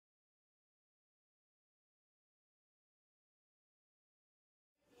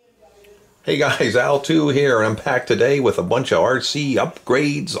Hey guys, Al2 here, and I'm back today with a bunch of RC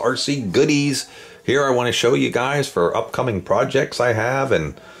upgrades, RC goodies. Here I want to show you guys for upcoming projects I have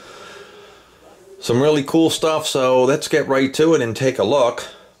and some really cool stuff, so let's get right to it and take a look.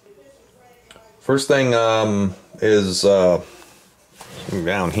 First thing is down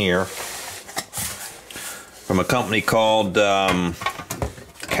here from a company called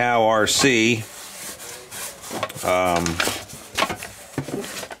CowRC.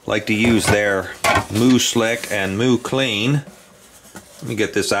 Like to use their Moo Slick and Moo Clean. Let me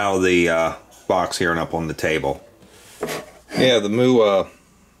get this out of the box here and up on the table. Yeah, the Moo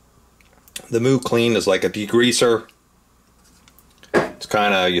Clean is like a degreaser. It's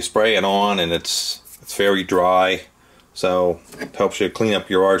kind of, you spray it on and it's very dry, so it helps you clean up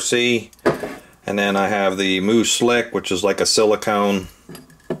your RC. And then I have the Moo Slick, which is like a silicone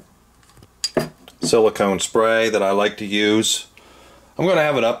spray that I like to use. I'm going to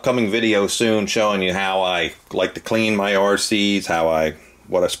have an upcoming video soon showing you how I like to clean my RCs,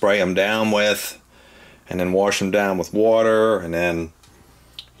 what I spray them down with, and then wash them down with water, and then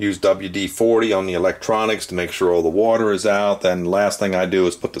use WD-40 on the electronics to make sure all the water is out. Then the last thing I do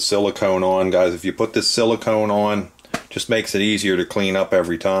is put the silicone on. Guys, if you put this silicone on, it just makes it easier to clean up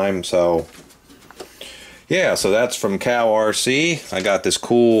every time. So yeah, so that's from CowRC. I got this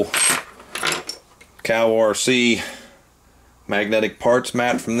cool CowRC magnetic parts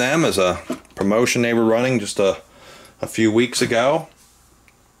mat from them as a promotion they were running just a few weeks ago.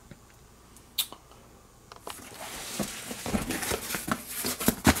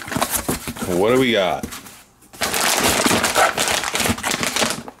 What do we got?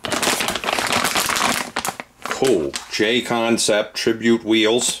 Cool JConcepts Tribute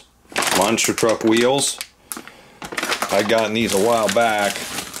wheels, monster truck wheels. I'd gotten these a while back.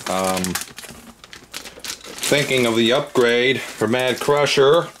 Thinking of the upgrade for Mad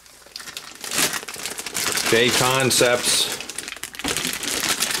Crusher. JConcepts.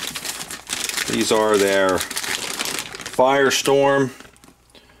 These are their Firestorm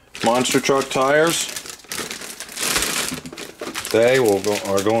monster truck tires. They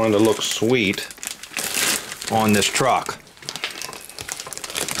are going to look sweet on this truck.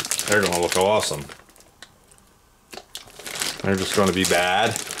 They're going to look awesome. They're just going to be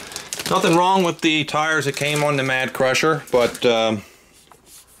bad. Nothing wrong with the tires that came on the Mad Crusher, but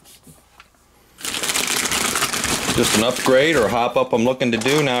just an upgrade or hop up I'm looking to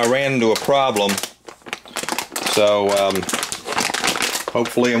do. Now I ran into a problem, so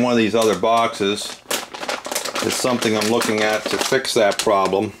hopefully in one of these other boxes is something I'm looking at to fix that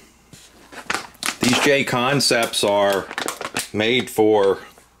problem. These JConcepts are made for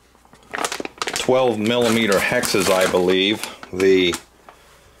 12mm hexes, I believe. The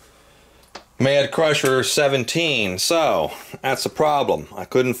Mad Crusher 17, so that's a problem. I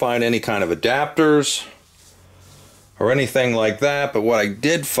couldn't find any kind of adapters or anything like that, but what I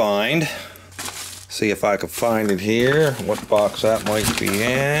did find, see if I could find it here, what box that might be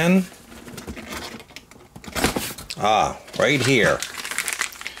in. Ah, right here.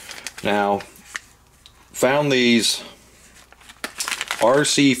 Now, found these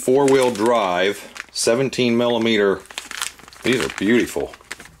RC four-wheel drive 17mm. These are beautiful.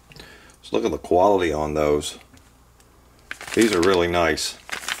 Look at the quality on those. These are really nice.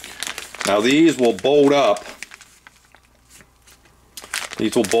 Now these will bolt up.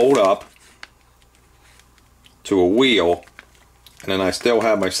 These will bolt up to a wheel, and then I still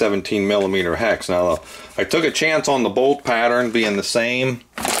have my 17mm hex. Now I took a chance on the bolt pattern being the same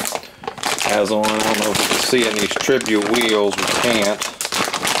as on, I don't know if you can see in these Tribute wheels. We can't.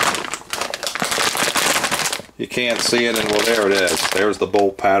 You can't see it, and well, there it is. There's the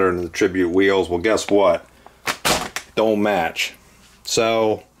bolt pattern of the Tribute wheels. Well, guess what? Don't match.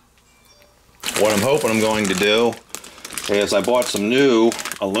 So what I'm hoping I'm going to do is I bought some new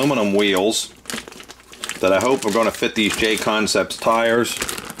aluminum wheels that I hope are going to fit these JConcepts tires.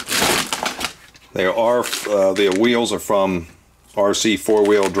 The wheels are from RC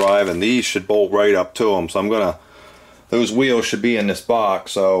four-wheel drive, and these should bolt right up to them. So those wheels should be in this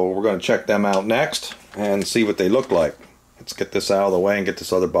box, so we're going to check them out next and see what they look like. Let's get this out of the way and get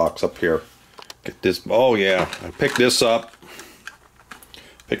this other box up here. Get this, oh yeah, I picked this up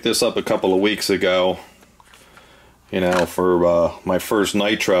a couple of weeks ago, you know, for my first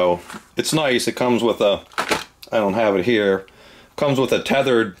nitro. It's nice. It comes with a, I don't have it here, comes with a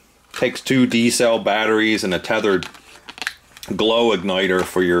tethered, takes 2 D-cell batteries and a tethered glow igniter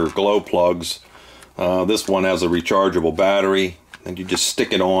for your glow plugs. This one has a rechargeable battery, and you just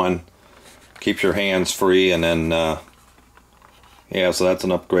stick it on. Keeps your hands free, and then yeah, so that's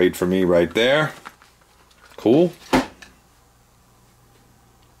an upgrade for me right there. Cool.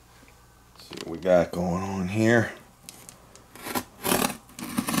 See what we got going on here.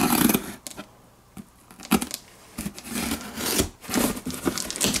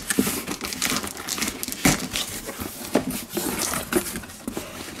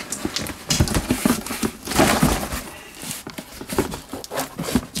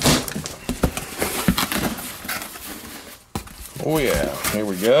 Oh yeah, here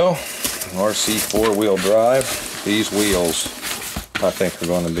we go. RC four-wheel drive. These wheels, I think, are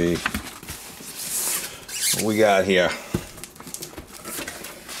going to be. What we got here?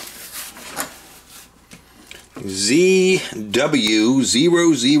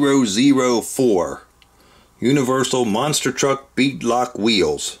 ZW0004 Universal Monster Truck Beadlock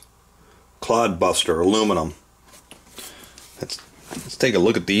Wheels, Clodbuster aluminum. Let's take a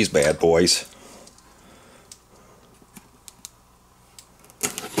look at these bad boys.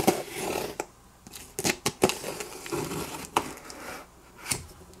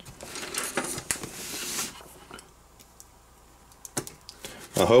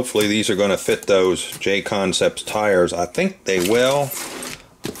 Hopefully these are going to fit those JConcepts tires. I think they will.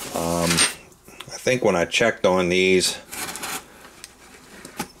 I think when I checked on these,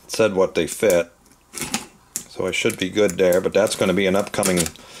 it said what they fit. So I should be good there, but that's going to be an upcoming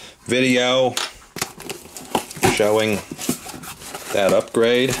video showing that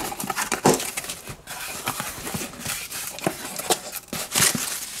upgrade.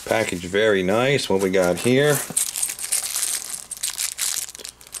 Package very nice. What we got here?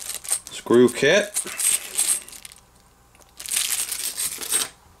 Screw kit.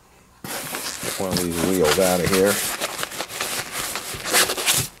 Get one of these wheels out of here.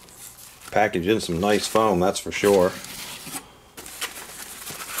 Package in some nice foam, that's for sure.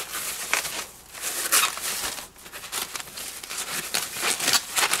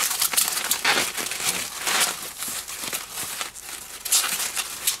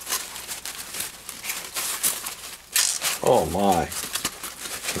 Oh my.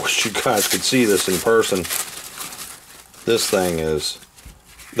 Wish you guys could see this in person. This thing is,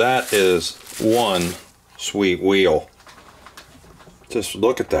 that is one sweet wheel. Just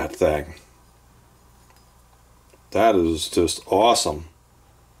look at that thing. That is just awesome.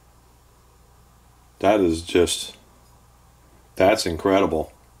 That is just, that's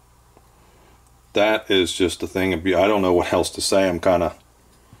incredible. That is just a thing of beauty. I don't know what else to say. I'm kind of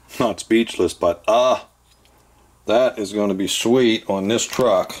not speechless, but that is going to be sweet on this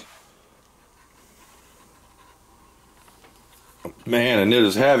truck. Man, and it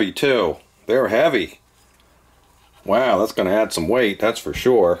is heavy too. They're heavy. Wow, that's going to add some weight, that's for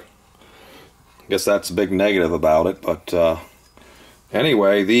sure. I guess that's a big negative about it, but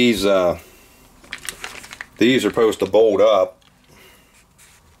anyway, these are supposed to bolt up.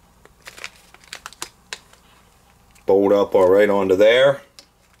 Bolt up all right onto there,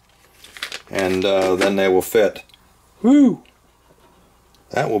 and then they will fit. Woo!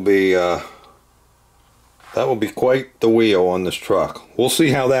 That will be quite the wheel on this truck. We'll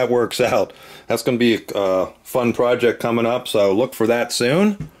see how that works out. That's going to be a fun project coming up, so look for that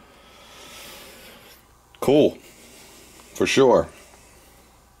soon. Cool, for sure.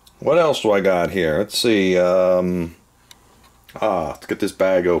 What else do I got here? Let's see. Let's get this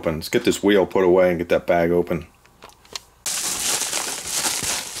bag open. Let's get this wheel put away and get that bag open.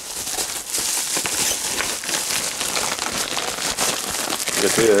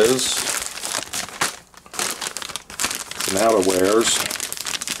 It is an outerwears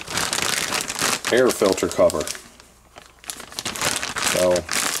air filter cover. So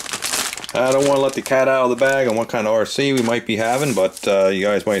I don't want to let the cat out of the bag on what kind of RC we might be having, but you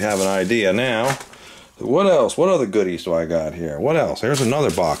guys might have an idea now. What else? What other goodies do I got here? What else? Here's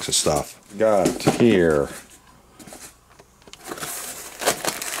another box of stuff. Got here.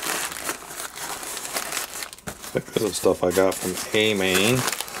 Look at the stuff I got from A-Main.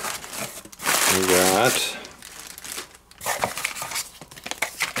 We got,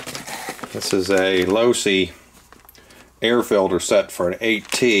 this is a Losi air filter set for an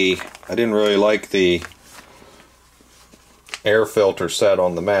 8T. I didn't really like the air filter set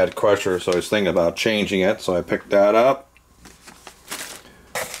on the Mad Crusher, so I was thinking about changing it, so I picked that up.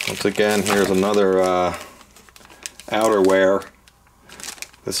 Once again, here's another outerwear.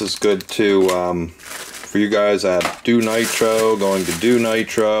 This is good to for you guys that do nitro, going to do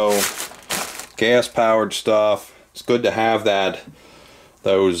nitro, gas powered stuff. It's good to have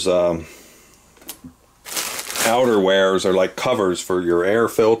those outerwears are like covers for your air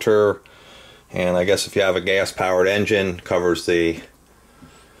filter, and I guess if you have a gas powered engine, covers the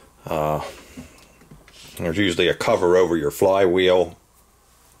there's usually a cover over your flywheel.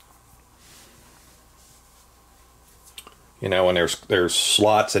 You know, and there's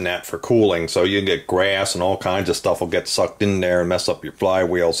slots in that for cooling, so you can get grass and all kinds of stuff will get sucked in there and mess up your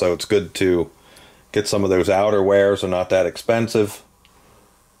flywheel. So it's good to get some of those outer wears. They're not that expensive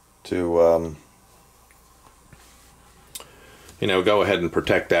to you know, go ahead and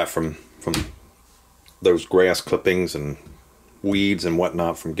protect that from those grass clippings and weeds and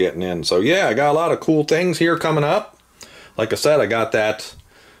whatnot from getting in. So yeah, I got a lot of cool things here coming up. Like I said, I got that,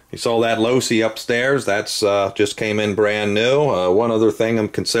 you saw that Losi upstairs, that's just came in brand new. One other thing I'm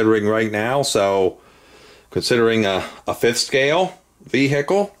considering right now, so considering a 5th scale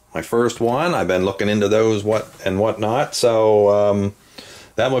vehicle, my first one. I've been looking into those whatnot, so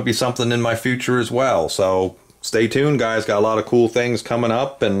that would be something in my future as well. So stay tuned, guys, got a lot of cool things coming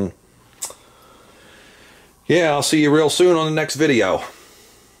up, and yeah, I'll see you real soon on the next video.